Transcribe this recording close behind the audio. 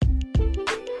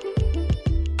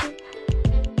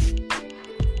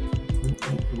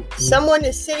Someone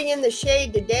is sitting in the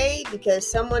shade today because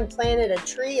someone planted a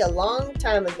tree a long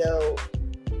time ago.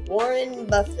 Warren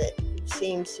Buffett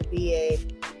seems to be a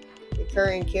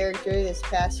recurring character this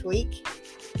past week.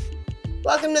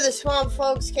 Welcome to the Swamp,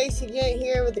 folks. Casey Gent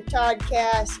here with the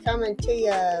Toddcast, coming to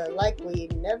you like we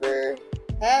never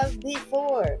have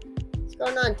before. What's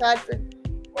going on, Toddford?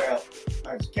 Well,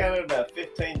 I just counted about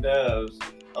 15 doves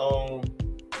on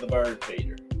the bird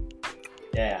feeder.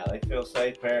 Yeah, they feel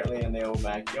safe apparently in the old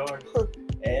backyard.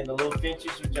 And the little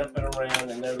finches are jumping around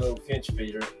in their little finch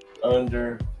feeder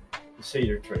under the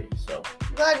cedar tree. So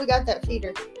I'm glad we got that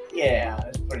feeder. yeah,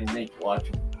 it's pretty neat to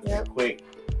watch them. Yep. They're quick.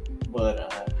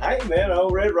 But hey man,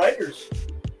 old Red Raiders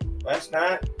last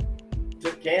night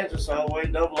took Kansas all the way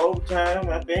to double overtime.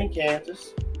 I've been in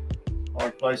Kansas.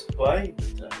 Hard place to play,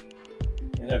 but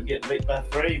ended up getting beat by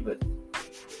 3. But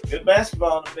good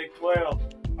basketball in the Big 12.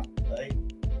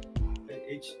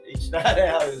 Each night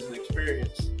out is an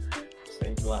experience,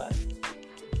 seems like.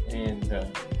 And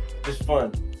just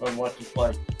fun watching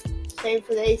play. Same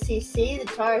for the ACC.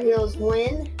 The Tar Heels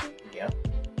win. Yeah.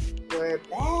 We're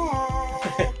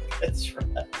back. That's right.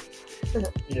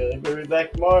 Yeah, they'll be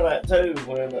back tomorrow night too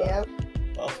when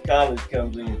Boston College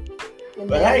comes in. And But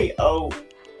then, hey,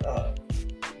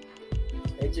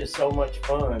 it's just so much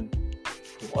fun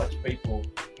to watch people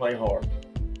play hard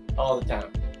all the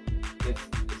time.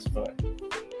 It's fun.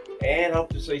 And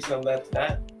hope to see some of that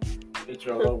tonight.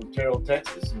 Picture all over Terrell,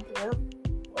 Texas, and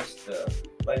watch the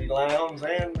Lady Lions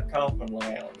and the Kaufman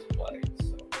Lions play.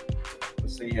 So we'll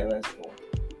see how that's going.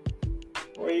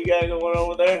 What you got going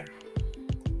over there?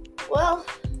 well,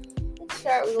 let's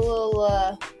start with a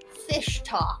little fish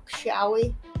talk, shall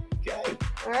we? Okay,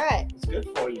 All right. it's good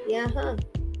for you. Yeah,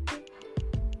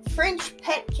 French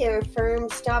pet care firm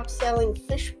stopped selling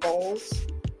fish bowls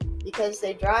because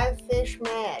they drive fish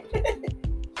mad.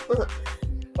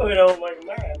 Oh, you don't make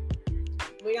mad.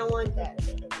 We don't want that.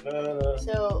 No.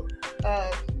 So,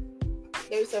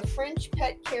 there's a French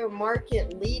pet care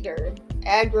market leader,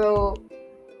 Agro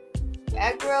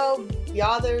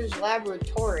Brothers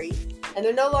Laboratory, and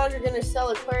they're no longer going to sell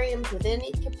aquariums with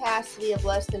any capacity of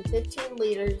less than 15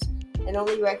 liters and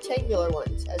only rectangular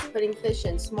ones, as putting fish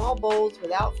in small bowls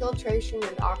without filtration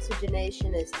and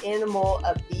oxygenation is animal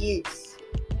abuse.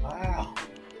 Wow.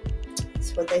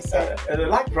 That's what they said. Are they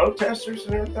like protesters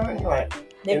and everything?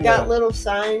 They've got little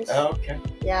signs. Oh, okay.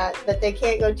 Yeah, but they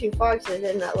can't go too far because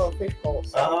they're in that little fish bowl.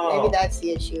 So Oh. maybe that's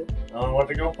the issue. I don't know what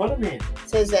they're going to put them in. It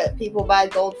says that people buy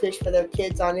goldfish for their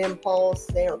kids on impulse.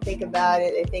 They don't think about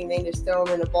it. They think they can just throw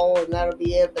them in a bowl and that'll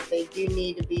be it. But they do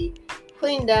need to be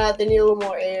cleaned out. They need a little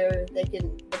more air.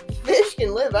 The fish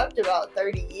can live up to about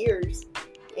 30 years.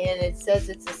 And it says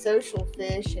it's a social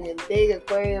fish. And in big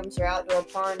aquariums or outdoor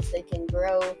ponds, they can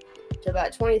grow to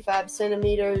about 25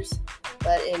 centimeters.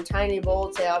 But in tiny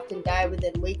bowls, they often die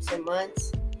within weeks or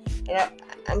months. And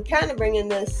I'm kind of bringing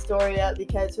this story up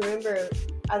because remember,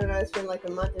 I don't know, it's been like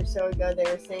a month or so ago, they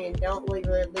were saying don't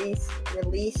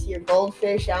release your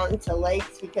goldfish out into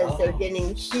lakes because they're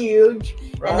getting huge.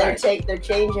 Right. And they're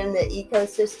changing the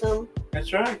ecosystem.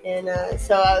 That's right. And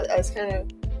so I was kind of...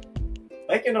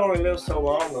 They can only live so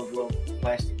long, those little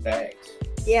plastic bags.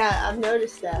 Yeah, I've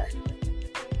noticed that.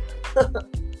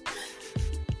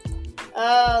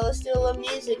 Let's do a little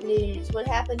music news. What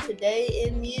happened today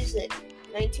in music?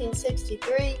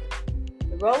 1963,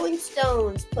 the Rolling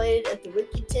Stones played at the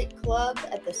Ricky Tick Club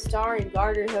at the Star and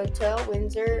Garter Hotel,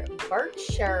 Windsor,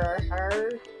 Berkshire.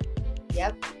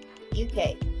 Yep,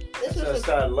 UK. That's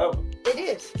outside of London. It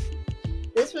is.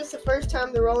 This was the first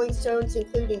time the Rolling Stones,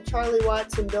 including Charlie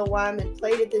Watts and Bill Wyman,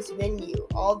 played at this venue.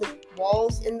 All the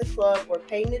walls in the club were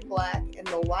painted black, and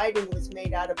the lighting was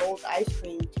made out of old ice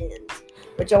cream tins,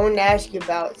 which I wanted to ask you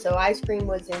about. So ice cream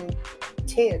was in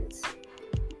tins.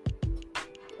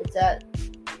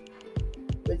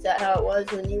 Was that how it was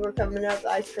when you were coming up?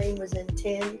 Ice cream was in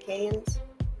tin cans?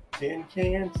 Tin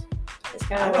cans? It's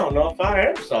kind I of don't know if I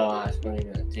ever saw ice cream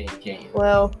in a tin can.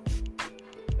 Well,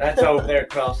 That's over there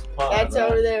across the pond. that's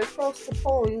right? over there across the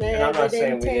pond. They And I'm have not it in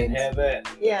saying we didn't tins. have that.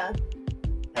 Yeah.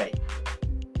 Hey,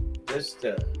 just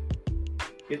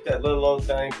get that little old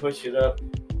thing, push it up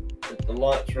at the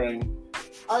lunchroom.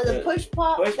 Oh, the push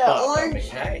pop, Push the pop, orange.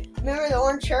 hey. Remember the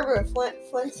orange sherbet with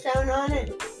Flintstone on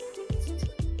it?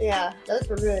 Yeah, those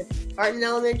were good. Hartman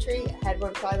Elementary, I had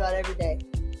one probably about every day.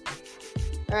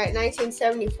 All right,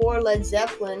 1974, Led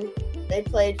Zeppelin. They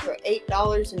played for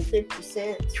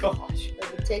 $8.50 Gosh.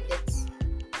 for the tickets.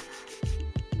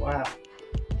 Wow.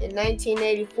 In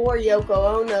 1984,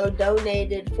 Yoko Ono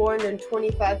donated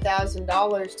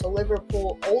 $425,000 to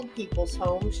Liverpool Old People's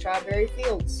Home, Strawberry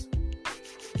Fields.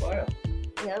 Wow.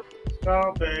 Yep.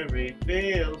 Strawberry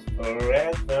fields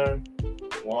forever.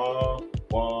 Wah,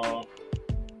 wah.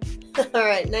 All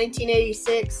right,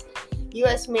 1986,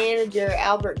 U.S. manager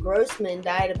Albert Grossman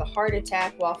died of a heart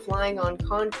attack while flying on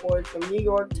Concorde from New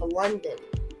York to London.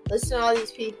 Listen to all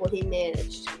these people he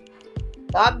managed.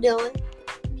 Bob Dylan,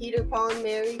 Peter, Paul and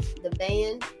Mary, The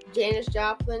Band, Janis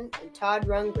Joplin, and Todd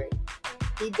Rundgren.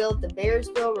 He built the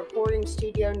Bearsville recording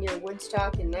studio near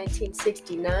Woodstock in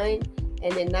 1969,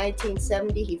 and in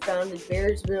 1970 he founded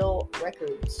Bearsville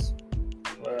Records.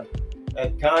 Well,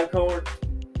 at Concorde,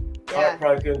 I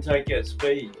probably couldn't take that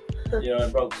speed.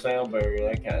 It broke the sound barrier,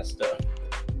 that kind of stuff.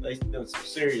 They did some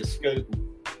serious scooting.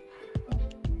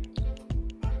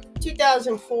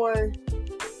 2004,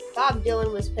 Bob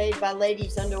Dylan was paid by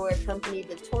ladies' underwear company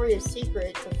Victoria's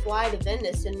Secret to fly to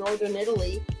Venice in northern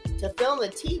Italy to film a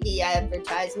TV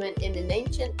advertisement in an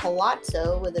ancient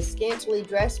palazzo with a scantily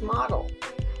dressed model.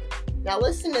 Now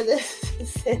listen to this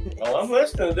sentence. Oh, I'm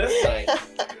listening to this thing.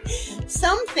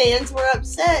 Some fans were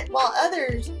upset while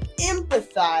others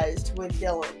empathized with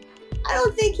Dylan. I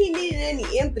don't think he needed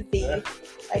any empathy.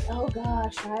 Like, oh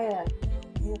gosh, I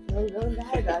feel really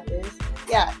bad about this.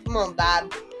 Yeah, come on,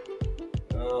 Bob.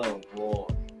 Oh boy.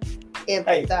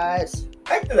 Empathize.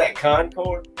 Hey, back to that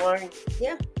Concorde plane.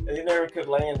 Yeah. They never could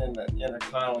land in the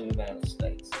intercontinental United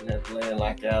States. They had to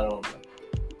land out on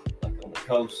the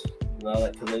coast and all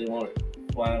that because they didn't want it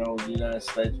flying over the United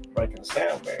States breaking the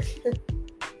sound barrier.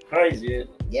 Crazy, isn't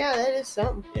it? Yeah, that is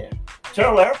something. Yeah.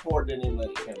 Terrell Airport didn't even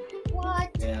let it come. What?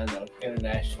 Yeah, I know.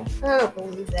 International. I don't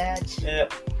believe that. Yeah.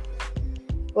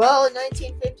 Well, in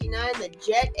 1959, the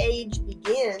jet age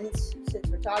begins, since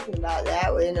we're talking about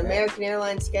that, when American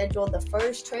Airlines scheduled the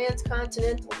first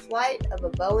transcontinental flight of a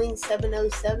Boeing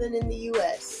 707 in the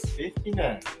U.S.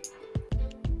 59.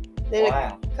 Then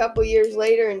wow. A couple years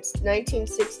later, in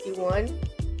 1961,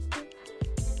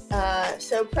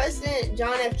 so President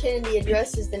John F. Kennedy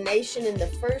addresses the nation in the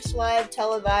first live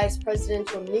televised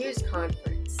presidential news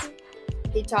conference.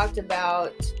 He talked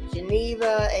about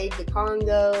Geneva, aid to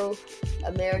Congo,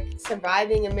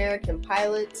 surviving American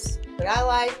pilots. But I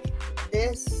like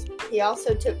this. He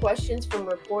also took questions from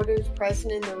reporters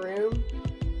present in the room.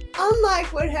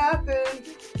 Unlike what happened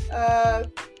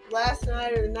last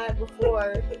night or the night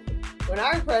before, when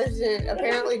our president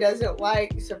apparently doesn't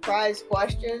like surprise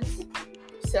questions.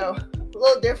 So, a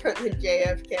little different than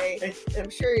JFK. I'm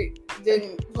sure he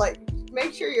didn't,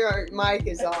 make sure your mic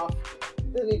is off.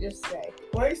 Let me just say.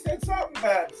 Well, he said something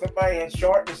about somebody had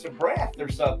shortness of breath or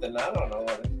something. I don't know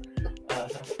what it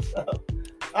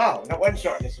oh, no, it wasn't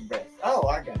shortness of breath. Oh,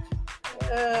 I got you.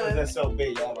 What was SOB?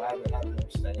 I don't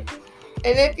understand.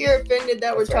 And if you're offended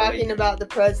that we're talking about the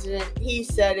president, he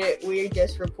said it. We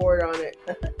just report on it.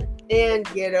 And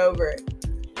get over it.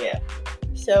 Yeah.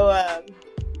 So, I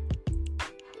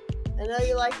know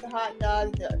you like the hot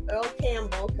dog, the Earl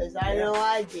Campbell, because I know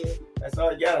I do. That's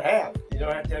all you gotta have. You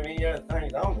don't have to have any other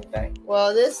things on the thing.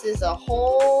 Well, this is a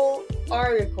whole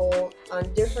article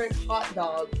on different hot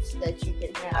dogs that you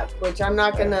can have, which I'm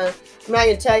not gonna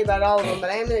tell you about all of them, but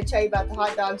I am gonna tell you about the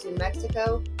hot dogs in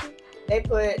Mexico. They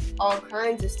put all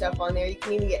kinds of stuff on there. You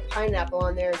can even get pineapple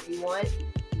on there if you want.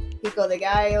 Pico de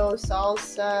gallo,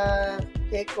 salsa,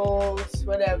 pickles,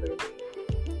 whatever.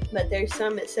 But there's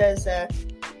some that says,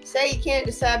 say you can't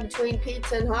decide between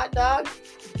pizza and hot dog,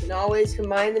 you can always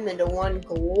combine them into one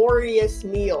glorious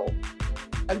meal.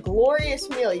 A glorious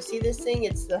meal. You see this thing?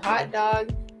 It's the hot dog,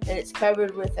 and it's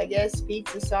covered with, I guess,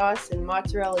 pizza sauce and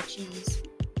mozzarella cheese.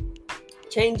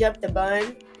 Change up the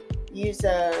bun. Use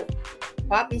a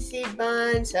poppy seed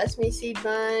bun, sesame seed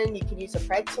bun. You can use a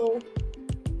pretzel.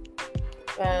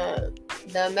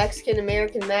 The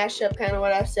Mexican-American mashup, kind of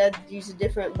what I said, use a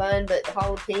different bun, but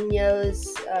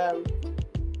jalapenos,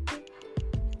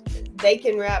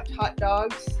 bacon-wrapped hot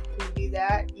dogs, you can do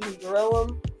that. You can grill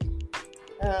them.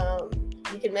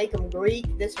 You can make them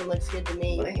Greek. This one looks good to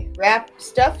me.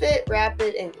 Stuff it, wrap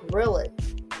it, and grill it.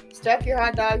 Stuff your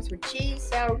hot dogs with cheese,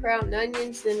 sauerkraut, and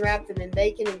onions, then wrap them in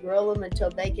bacon and grill them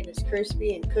until bacon is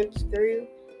crispy and cooked through.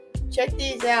 Check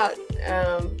these out.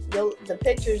 The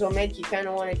pictures will make you kind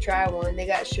of want to try one. They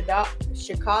got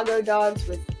Chicago dogs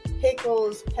with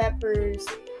pickles, peppers,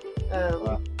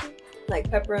 like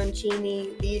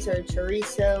pepperoncini. These are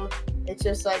chorizo. It's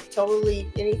just like totally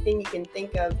anything you can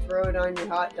think of. Throw it on your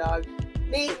hot dog.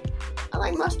 Me, I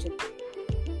like mustard.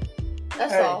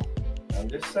 That's all. I'm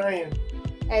just saying.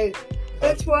 Hey,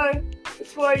 that's why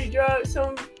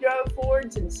some drive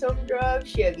Fords and some drive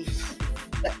Chevys.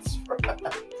 That's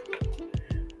right.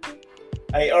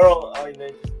 Hey, Earl, all you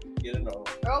need is get an Earl.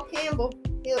 Earl Campbell.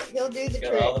 He'll do the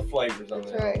trick. Got all the flavors on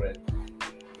there already.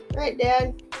 Right,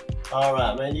 Dad. All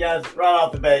right, man. You guys, right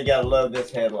off the bat, you gotta love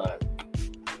this headline.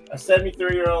 A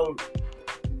 73-year-old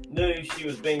knew she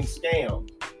was being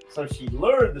scammed, so she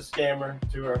lured the scammer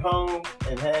to her home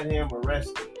and had him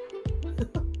arrested.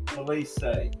 Police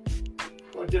say.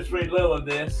 We'll just read a little of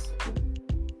this.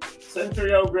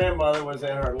 73-year-old grandmother was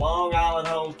in her Long Island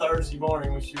home Thursday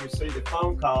morning when she received a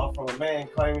phone call from a man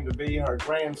claiming to be her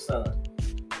grandson.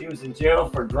 He was in jail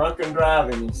for drunken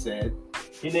driving, he said.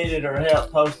 He needed her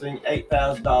help posting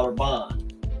 $8,000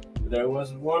 bond. But there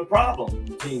was one problem,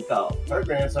 Jean thought. Her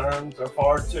grandsons are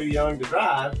far too young to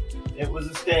drive. It was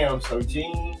a scam, so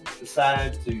Jean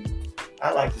decided to,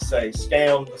 I like to say,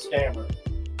 scam the scammer.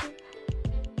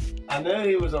 I knew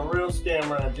he was a real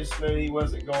scammer. I just knew he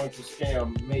wasn't going to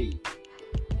scam me.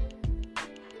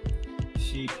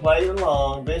 She played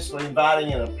along, eventually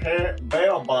inviting an apparent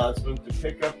bail bondsman to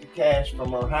pick up the cash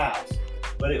from her house.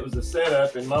 But it was a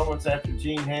setup, and moments after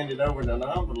Jean handed over an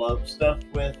envelope stuffed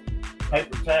with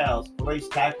paper towels, police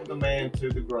tackled the man to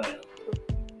the ground.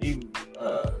 He,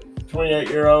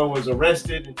 28-year-old, was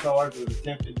arrested and charged with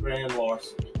attempted grand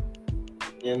larceny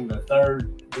in the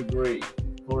 3rd degree,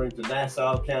 according to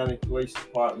Nassau County Police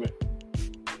Department,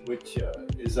 which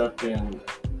is up in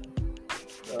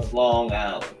Long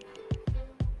Island.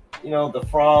 You know, the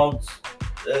frauds,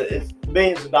 it's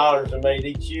millions of dollars are made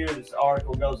each year. This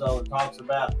article goes on and talks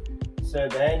about, said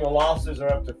the annual losses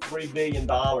are up to $3 billion,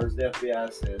 the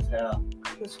FBI says, how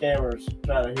the scammers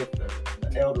try to hit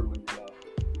the elderly.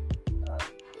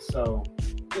 So,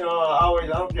 you know, I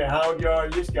don't care how old you are,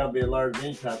 you just got to be alert to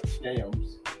any type of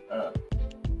scams.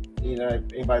 You know,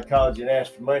 if anybody calls you and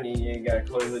asks for money, you ain't got a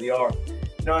clue who they are.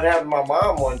 You know, it happened to my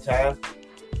mom one time.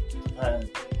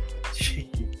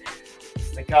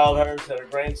 They called her, said her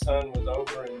grandson was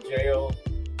over in jail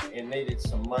and needed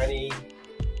some money.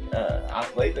 I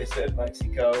believe they said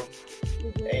Mexico,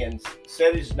 and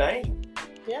said his name.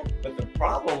 Yeah. But the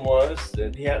problem was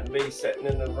that he happened to be sitting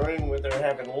in the room with her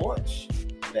having lunch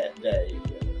that day.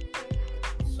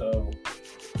 So,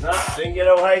 no, didn't get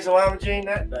old Hazel Jean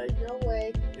that day. No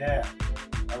way. Yeah.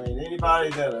 I mean, anybody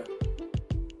that,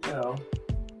 you know,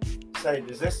 say,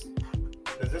 does this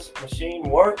machine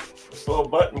work? This little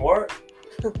button work?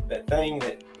 That thing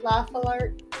that... Life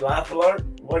alert. Life alert?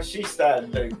 What she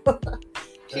started to do?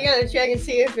 She got to check and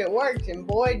see if it worked, and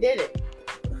boy, did it.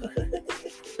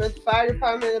 That's what the fire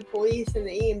department, the police, and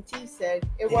the EMT said.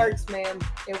 It works, ma'am.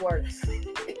 It works.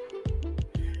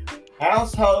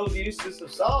 Household uses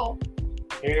of salt.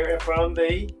 Here from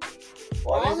the...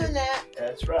 Almanac.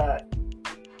 That's right.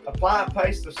 Apply a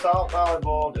paste of salt and olive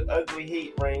oil to ugly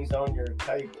heat rings on your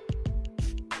table.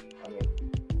 I mean,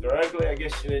 if they're ugly, I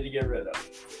guess you need to get rid of them.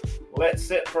 Let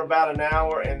sit for about an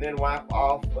hour and then wipe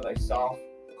off with a soft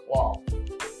cloth.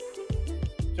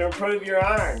 To improve your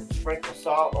iron, sprinkle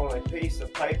salt on a piece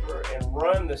of paper and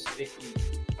run the sticky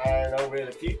iron over it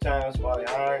a few times while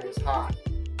the iron is hot.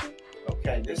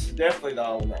 Okay, this is definitely the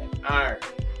almanac. Iron.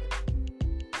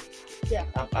 Yeah.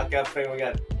 I got a feeling we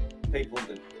got people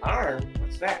that iron.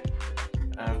 What's that?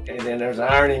 Okay, then there's an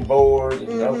ironing board. And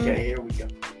okay, here we go.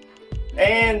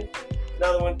 And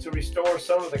another one, to restore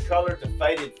some of the color to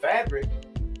faded fabric,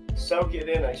 soak it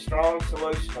in a strong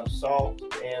solution of salt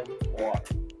and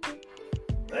water.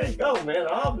 There you go, man.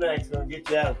 The almanac's going to get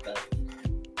you out of things.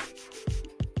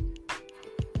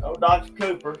 Oh, Dr.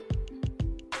 Cooper.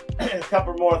 A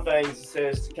couple more things it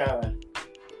says to kind of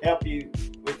help you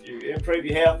with improve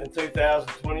your health in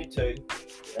 2022.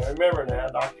 And remember now,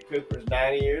 Dr. Cooper is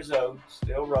 90 years old,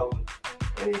 still rolling,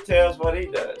 and he tells what he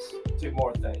does. 2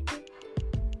 more things.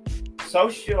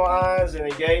 Socialize and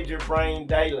engage your brain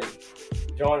daily.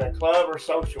 Join a club or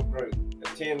social group.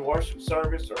 Attend worship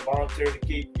service or volunteer to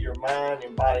keep your mind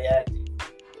and body active.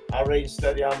 I read and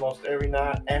study almost every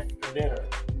night after dinner.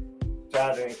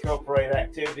 Try to incorporate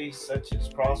activities such as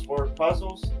crossword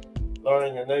puzzles,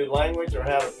 learning a new language, or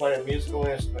how to play a musical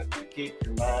instrument to keep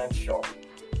your mind sharp.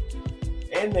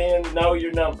 And then know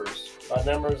your numbers. By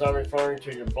numbers, I'm referring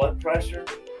to your blood pressure,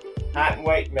 height and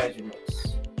weight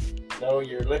measurements. Know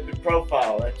your lipid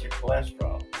profile, that's your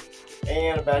cholesterol,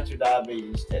 and about your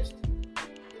diabetes testing.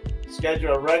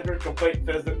 Schedule a regular, complete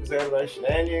physical examination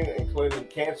annually, including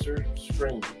cancer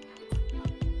screening.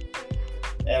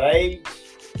 At age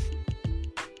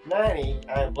 90,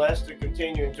 I am blessed to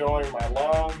continue enjoying my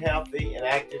long, healthy, and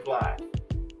active life.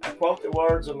 I quote the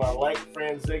words of my late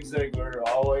friend Zig Ziglar, who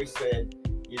always said,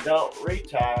 "You don't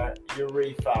retire, you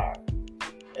refire."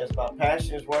 As my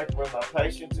passion is working with my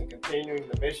patients and continuing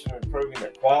the mission of improving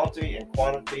the quality and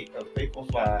quantity of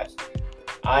people's lives,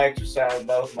 I exercise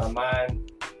both my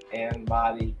mind and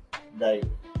body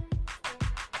daily.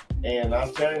 And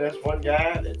I'm telling you, that's one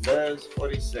guy that does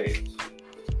what he says.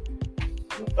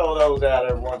 We'll throw those out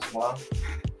every once in a while.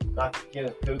 Dr.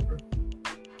 Kenneth Cooper.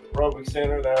 aerobic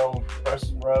center there on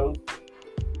Preston Road.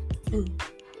 We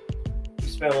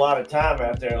spent a lot of time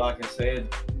out there, like I said.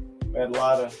 We had a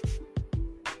lot of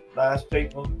nice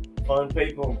people, fun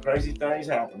people, and crazy things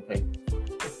happen to people.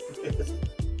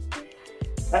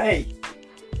 Hey,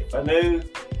 if I knew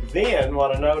then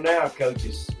what I know now,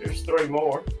 coaches, there's 3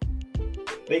 more.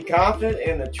 Be confident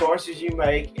in the choices you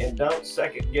make and don't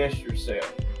second guess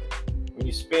yourself. When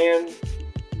you spend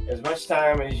as much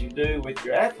time as you do with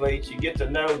your athletes, you get to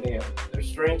know them, their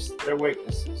strengths, their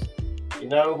weaknesses. You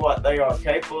know what they are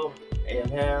capable of and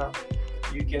how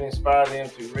you can inspire them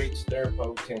to reach their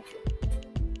potential.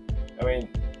 I mean,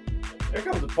 there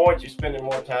comes a point you're spending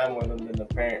more time with them than the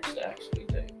parents actually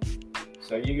do.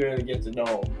 So you really get to know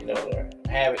them, you know, their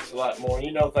habits a lot more.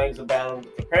 You know things about them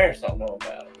that the parents don't know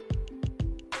about them.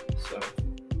 So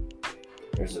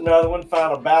here's another one.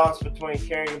 Find a balance between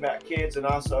caring about kids and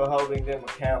also holding them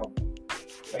accountable.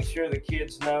 Make sure the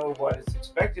kids know what is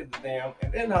expected of them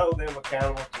and then hold them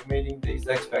accountable to meeting these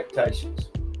expectations.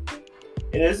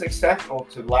 It is acceptable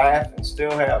to laugh and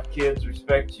still have kids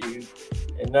respect you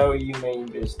and know you mean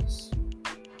business.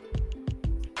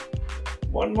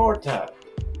 One more time.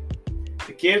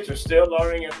 The kids are still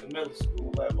learning at the middle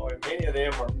school level, and many of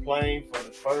them are playing for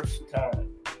the first time.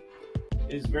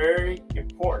 It is very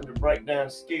important to break down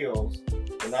skills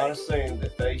and not assume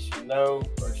that they should know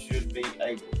or should be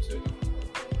able to.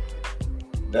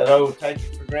 That old take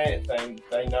it for granted thing,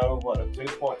 they know what a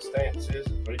 2-point stance is, a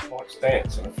 3-point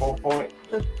stance, and a 4-point.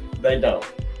 They don't.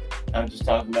 I'm just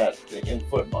talking about in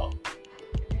football.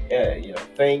 You know,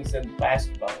 things in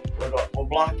basketball. We'll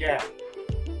block out.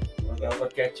 They'll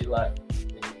look at you like,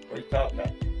 what are you talking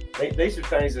about? These are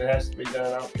things that has to be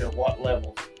done, I don't care what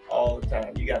levels, all the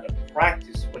time. You got to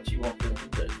practice what you want them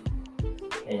to do.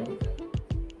 And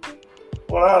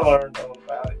what I learned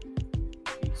about it,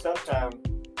 you can sometimes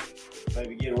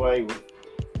maybe get away with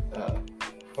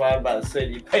flying by the seat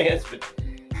of your pants, but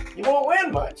you won't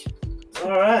win much.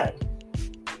 All right.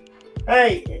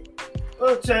 Hey,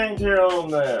 little change here on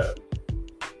the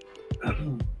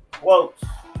quotes,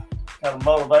 kind of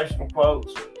motivational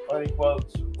quotes, or funny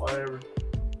quotes, or whatever.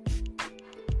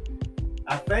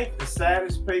 I think the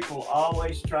saddest people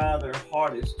always try their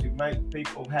hardest to make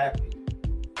people happy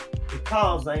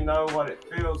because they know what it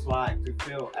feels like to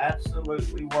feel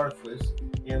absolutely worthless,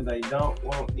 and they don't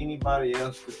want anybody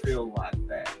else to feel like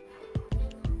that.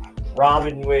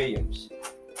 Robin Williams.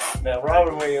 Now,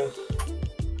 Robin Williams,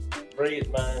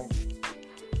 brilliant mind,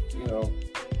 you know,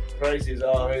 crazy as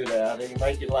all hoot out. He can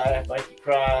make you laugh, make you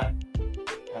cry,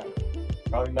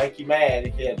 probably make you mad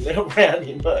if you had to live around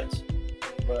him much.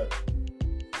 But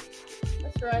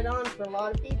that's right on for a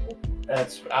lot of people.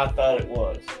 I thought it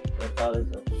was. I thought it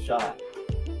was a shot.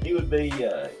 He would be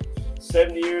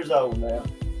 70 years old now.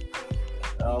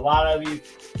 A lot of you,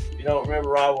 if you don't remember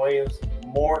Robin Williams,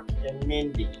 Mork and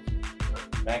Mindy,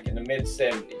 back in the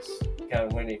mid-70s, kind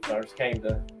of when he first came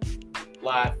to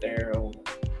life there on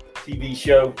a TV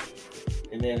show,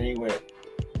 and then he went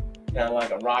kind of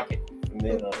like a rocket from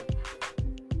then on.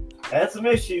 Had some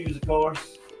issues, of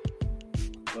course,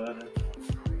 but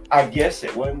I guess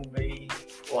it wouldn't be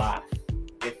life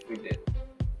if we didn't.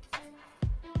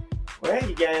 Well,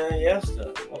 you got anything else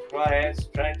to probably add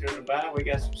some tractor to buy? We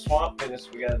got some swamp business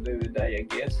we got to do today, I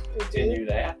guess. Continue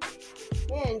that.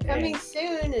 And coming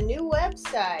soon, a new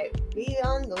website. Be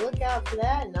on the lookout for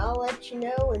that, and I'll let you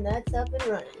know when that's up and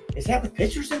running. Is that with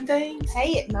pictures and things?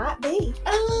 Hey, it might be.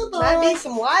 Oh, boy. Might be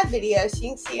some live videos so you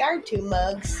can see our 2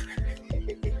 mugs.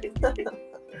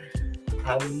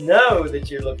 I know that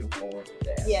you're looking forward to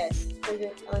that. Yes, put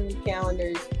it on your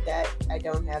calendars that I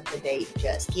don't have the date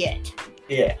just yet.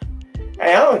 Yeah.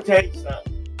 Hey, I want to tell you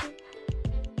something.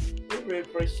 We really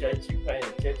appreciate you paying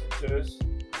attention to us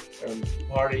and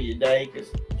part of your day, because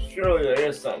surely there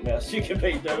is something else you could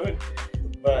be doing.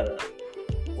 But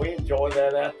we enjoy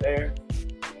that out there.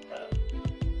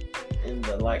 In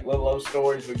the little old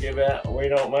stories we give out, we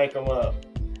don't make them up.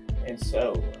 And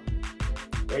so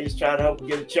we just try to hope we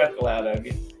get a chuckle out of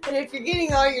you. And if you're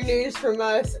getting all your news from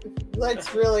us,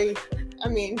 let's really,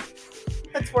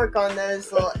 let's work on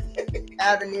those little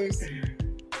avenues.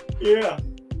 Yeah.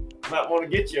 Might want to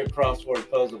get you a crossword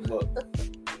puzzle book.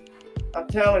 I'm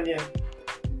telling you,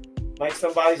 make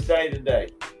somebody's day today.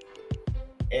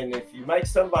 And if you make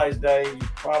somebody's day, you're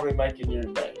probably making your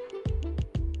day.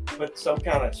 Put some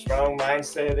kind of strong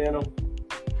mindset in them,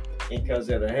 because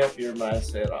it'll help your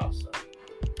mindset also.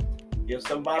 Give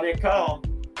somebody a call.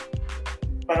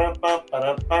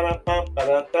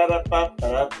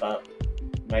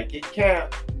 Make it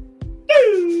count.